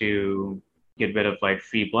wanted to get rid of like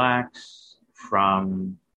free blacks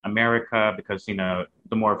from America because,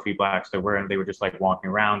 the more free blacks there were and they were just like walking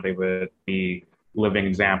around, they would be living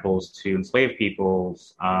examples to enslaved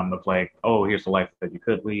peoples of like, oh, here's the life that you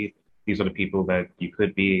could lead. These are the people that you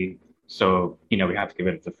could be. So, we have to give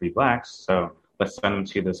it to free blacks. So let's send them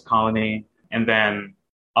to this colony. And then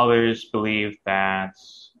others believe that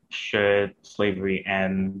should slavery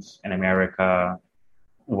end in America,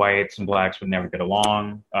 whites and blacks would never get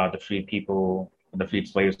along. The freed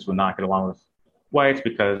slaves would not get along with whites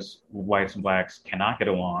because whites and blacks cannot get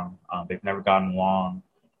along. They've never gotten along.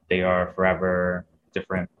 They are forever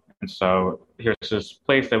different. And so here's this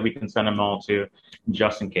place that we can send them all to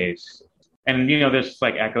just in case. And, there's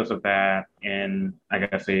like echoes of that in, I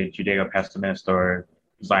guess, a Judeo-pessimist or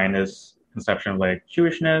Zionist conception of like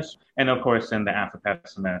Jewishness. And of course, in the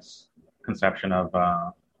Afro-pessimist conception of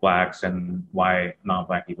blacks and why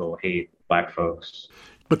non-black people hate black folks.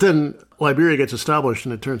 But then Liberia gets established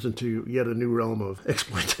and it turns into yet a new realm of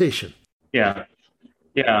exploitation. Yeah.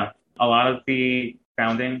 A lot of the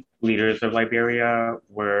founding leaders of Liberia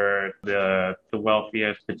were the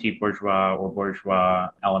wealthiest petit bourgeois or bourgeois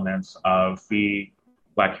elements of the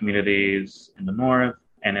black communities in the north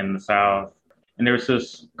and in the south. And there was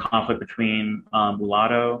this conflict between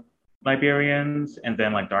mulatto Liberians and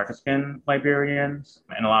then like darker skinned Liberians.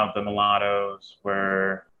 And a lot of the mulattoes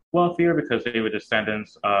were wealthier because they were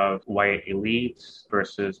descendants of white elites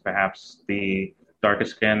versus perhaps the darker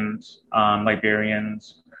skinned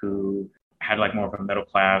Liberians who had like more of a middle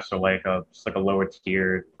class or like a lower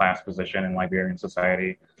tiered class position in Liberian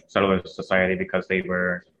society, settler society, because they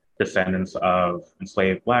were descendants of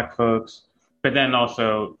enslaved black folks. But then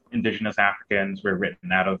also indigenous Africans were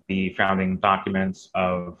written out of the founding documents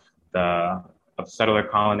of the settler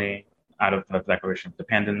colony, out of the Declaration of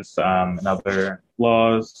Independence and other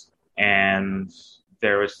laws. And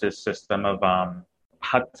there was this system of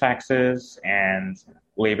hut taxes and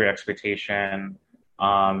labor exploitation.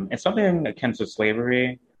 It's something akin to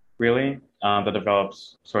slavery, really, that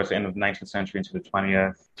develops towards the end of the 19th century into the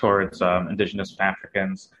 20th towards indigenous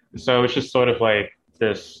Africans. So it's just sort of like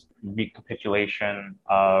this recapitulation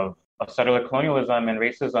of settler colonialism and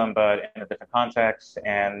racism, but in a different context.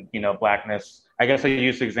 And, blackness, I guess I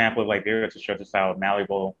use the example of Liberia to show just how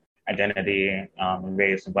malleable identity,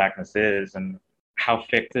 race, and blackness is, and how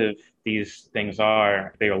fictive these things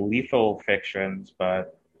are. They are lethal fictions,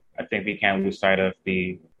 but I think we can't lose sight of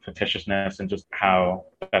the fictitiousness and just how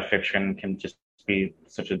that fiction can just be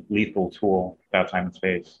such a lethal tool without time and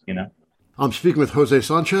space, I'm speaking with Jose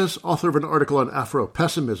Sanchez, author of an article on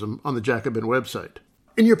Afro-pessimism on the Jacobin website.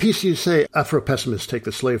 In your piece, you say Afro-pessimists take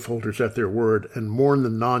the slaveholders at their word and mourn the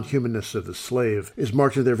non-humanness of the slave is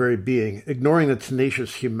marked in their very being, ignoring the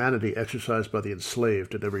tenacious humanity exercised by the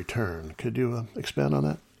enslaved at every turn. Could you expand on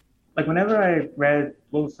that? Like, whenever I read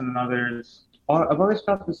Wilson and others, I've always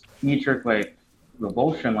felt this knee-jerk,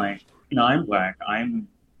 revulsion, I'm black, I'm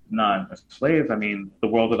not a slave. I mean, the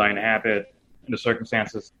world that I inhabit, the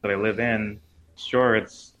circumstances that I live in, sure,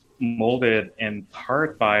 it's molded in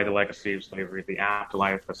part by the legacy of slavery, the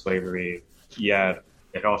afterlife of slavery, yet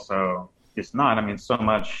it also is not. I mean, so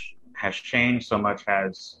much has changed, so much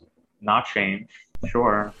has not changed,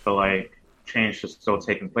 sure, but change is still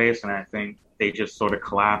taking place, and I think they just sort of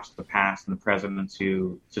collapse the past and the present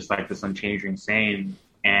into just this unchanging same,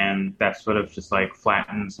 and that sort of just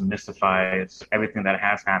flattens and mystifies everything that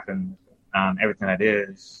has happened, everything that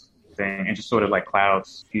is, and just sort of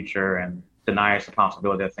clouds future and denies the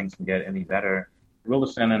possibility that things can get any better.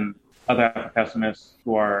 Wilson and other pessimists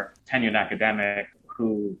who are tenured academic,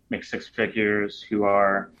 who make six figures, who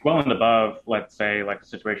are well and above, let's say, the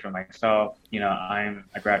situation of myself. I'm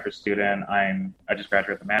a graduate student. I just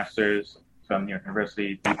graduated the master's from New York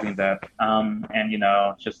University, deeply in that.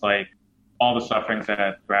 And, just all the sufferings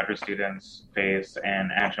that graduate students face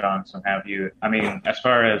and adjuncts and have you. I mean, as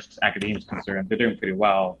far as academia is concerned, they're doing pretty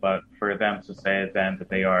well, but for them to say then that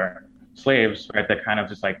they are slaves, right, that kind of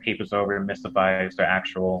just papers over and mystifies their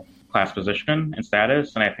actual class position and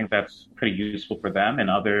status. And I think that's pretty useful for them and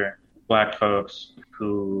other Black folks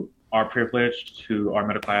who are privileged, who are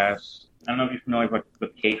middle class. I don't know if you're familiar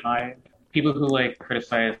with K-Hive. People who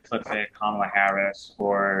criticize, let's say, Kamala Harris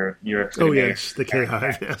or New York City. Oh, yes, the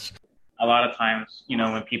K-Hive, yes. A lot of times,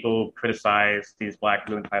 when people criticize these Black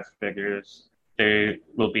ruling class figures, they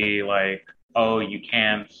will be oh, you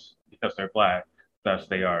can't because they're Black, thus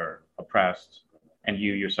they are oppressed, and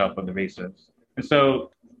you yourself are the racist. And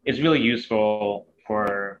so it's really useful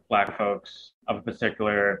for Black folks of a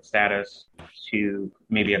particular status to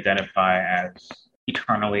maybe identify as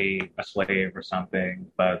eternally a slave or something,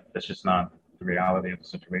 but that's just not the reality of the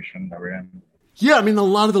situation that we're in. Yeah, I mean, a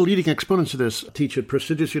lot of the leading exponents of this teach at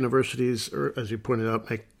prestigious universities, or as you pointed out,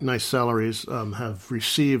 make nice salaries, have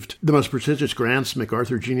received the most prestigious grants,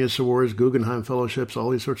 MacArthur Genius Awards, Guggenheim Fellowships, all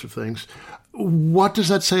these sorts of things. What does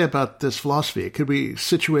that say about this philosophy? Could we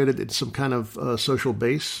situate it in some kind of social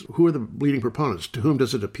base? Who are the leading proponents? To whom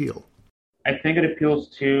does it appeal? I think it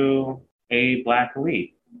appeals to a Black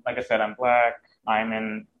elite. Like I said, I'm Black. I'm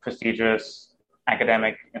in prestigious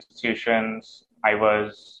academic institutions. I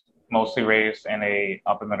was mostly raised in a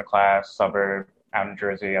upper middle class suburb out in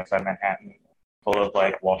Jersey, outside Manhattan, full of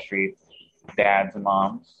like Wall Street dads and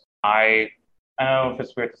moms. I don't know if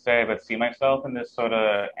it's weird to say, but see myself in this sort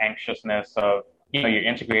of anxiousness of, you're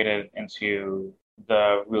integrated into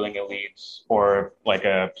the ruling elites or like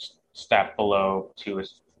a step below,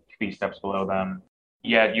 3 steps below them.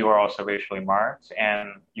 Yet you are also racially marked, and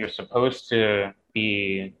you're supposed to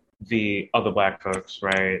be the other Black folks,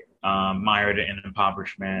 right? Mired in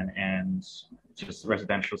impoverishment and just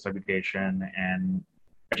residential segregation and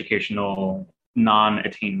educational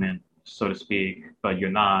non-attainment, so to speak, but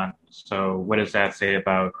you're not. So what does that say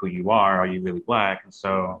about who you are? Are you really Black? And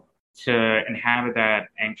so to inhabit that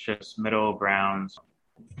anxious middle ground,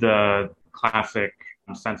 the classic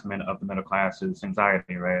sentiment of the middle class is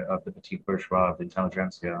anxiety, right? Of the petite bourgeois, of the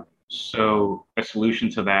intelligentsia. So a solution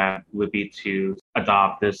to that would be to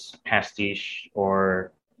adopt this pastiche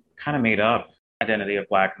or kind of made up identity of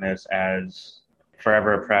Blackness as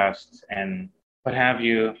forever oppressed and what have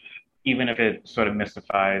you, even if it sort of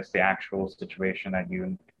mystifies the actual situation that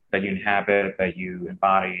you inhabit, that you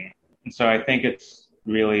embody. And so I think it's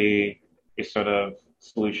really a sort of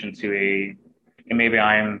solution to and maybe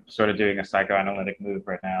I'm sort of doing a psychoanalytic move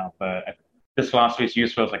right now, but this philosophy is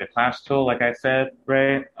useful as like a class tool, like I said,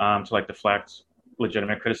 right? To like deflect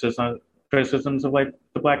legitimate criticisms of like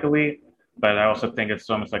the Black elite. But I also think it's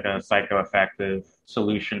almost like a psychoaffective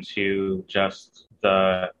solution to just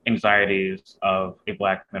the anxieties of a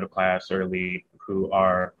Black middle class or elite who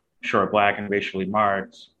are sure Black and racially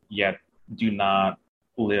marked, yet do not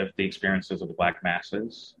live the experiences of the Black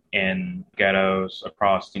masses in ghettos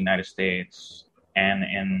across the United States and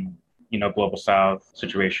in global South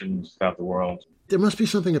situations throughout the world. There must be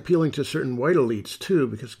something appealing to certain white elites, too,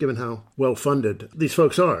 because given how well-funded these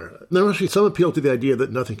folks are, there must be some appeal to the idea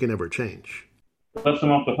that nothing can ever change. Lets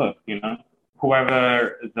them off the hook,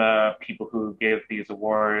 Whoever the people who give these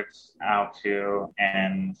awards out to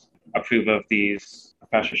and approve of these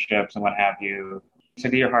professorships and what have you.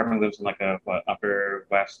 Saidiya Hartman lives in like a Upper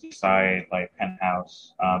West Side like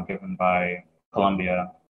penthouse given by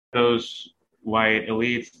Columbia. Those white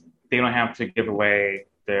elites, they don't have to give away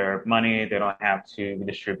their money. They don't have to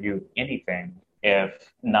distribute anything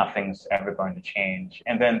if nothing's ever going to change.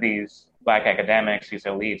 And then these Black academics, these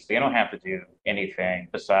elites, they don't have to do anything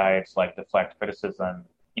besides like deflect criticism,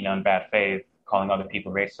 in bad faith, calling other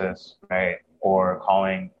people racist, right? Or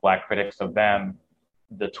calling Black critics of them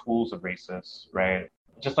the tools of racists, right?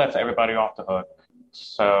 It just lets everybody off the hook.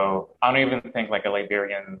 So I don't even think like a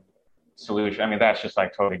Liberian solution. I mean, that's just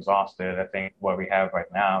like totally exhausted. I think what we have right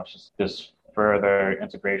now is just this further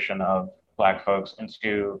integration of Black folks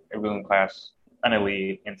into a ruling class, an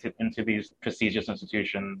elite, into these prestigious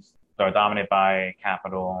institutions that are dominated by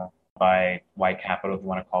capital, by white capital, if you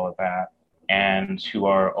want to call it that, and who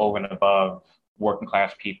are over and above working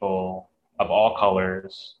class people of all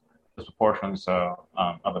colors, disproportionately so,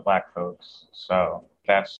 of the Black folks. So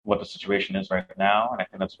that's what the situation is right now, and I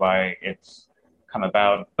think that's why it's come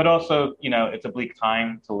about. But also, it's a bleak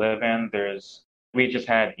time to live in. We just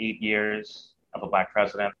had 8 years of a Black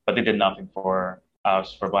president, but they did nothing for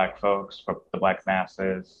us, for Black folks, for the Black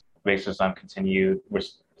masses. Racism continued. We're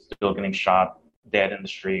still getting shot dead in the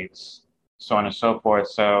streets, so on and so forth.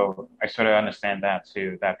 So I sort of understand that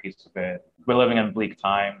too, that piece of it. We're living in bleak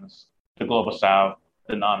times. The global South,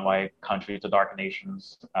 the non-white countries, the dark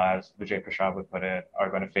nations, as Vijay Prashad would put it, are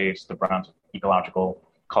going to face the brunt of ecological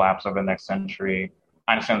collapse over the next century.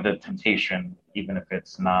 I understand the temptation, even if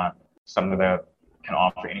it's not something that can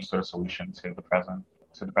offer any sort of solution to the present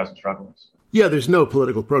struggles. Yeah, there's no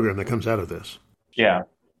political program that comes out of this. Yeah,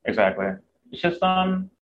 exactly. It's just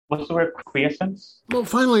what's the word? Quiescence? Well,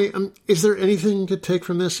 finally, is there anything to take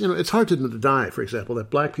from this? It's hard to deny, for example,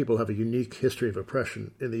 that Black people have a unique history of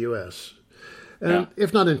oppression in the U.S. And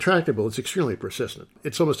if not intractable, it's extremely persistent.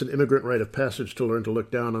 It's almost an immigrant rite of passage to learn to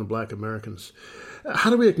look down on Black Americans. How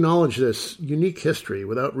do we acknowledge this unique history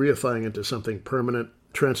without reifying it to something permanent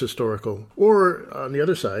transhistorical, or on the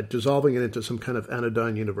other side, dissolving it into some kind of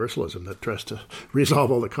anodyne universalism that tries to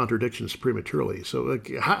resolve all the contradictions prematurely. So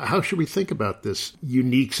how should we think about this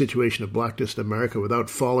unique situation of blackness in America without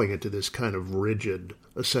falling into this kind of rigid,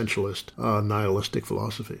 essentialist, nihilistic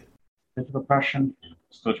philosophy? Difficult question.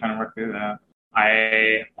 Still trying to work through that.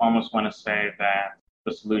 I almost want to say that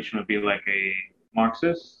the solution would be like a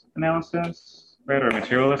Marxist analysis, right, or a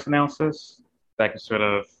materialist analysis that could sort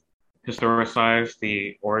of historicize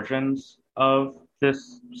the origins of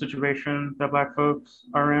this situation that Black folks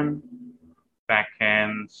are in, that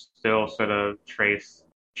can still sort of trace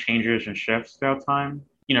changes and shifts throughout time.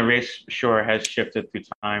 Race, sure, has shifted through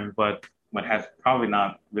time, but what has probably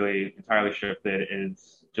not really entirely shifted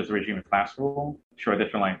is just the regime of class rule. Sure,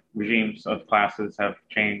 different regimes of classes have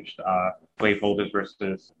changed, slaveholders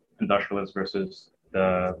versus industrialists versus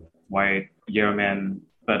the white yeomen,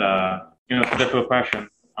 but it's a difficult question.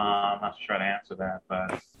 I'm not sure how to answer that,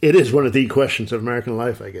 but it is one of the questions of American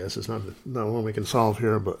life, I guess. It's not one we can solve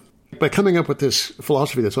here, but by coming up with this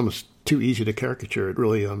philosophy that's almost too easy to caricature, it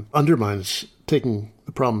really undermines taking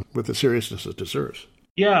the problem with the seriousness it deserves.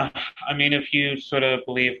 Yeah, if you sort of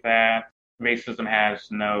believe that racism has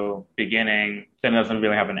no beginning, then it doesn't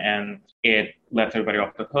really have an end. It lets everybody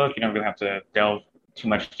off the hook. You don't really have to delve too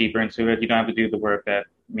much deeper into it. You don't have to do the work that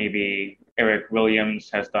maybe Eric Williams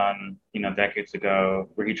has done, decades ago,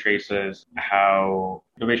 where he traces how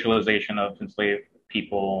the racialization of enslaved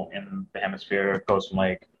people in the hemisphere goes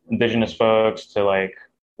from indigenous folks to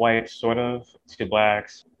whites, sort of, to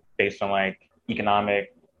blacks, based on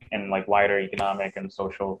economic and wider economic and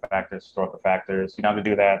social factors, historical factors. You don't have to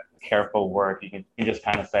do that careful work. You can just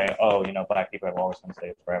kind of say, Black people have always been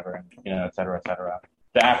slaves forever, and et cetera, et cetera.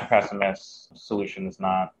 The Afro-pessimist solution is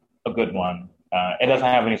not a good one. It doesn't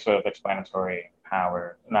have any sort of explanatory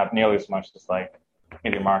power, not nearly as much as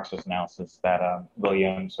maybe Marxist analysis that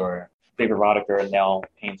Williams or David Roediger, Nell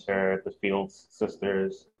Painter, the Fields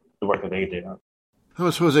sisters, the work that they do. That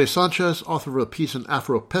was Jose Sanchez, author of a piece on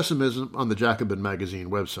Afro-pessimism on the Jacobin magazine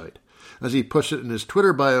website. As he puts it in his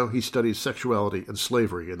Twitter bio, he studies sexuality and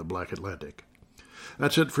slavery in the Black Atlantic.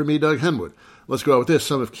 That's it for me, Doug Henwood. Let's go out with this,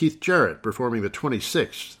 some of Keith Jarrett performing the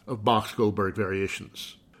 26th of Bach's Goldberg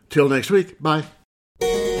Variations. Till next week, bye.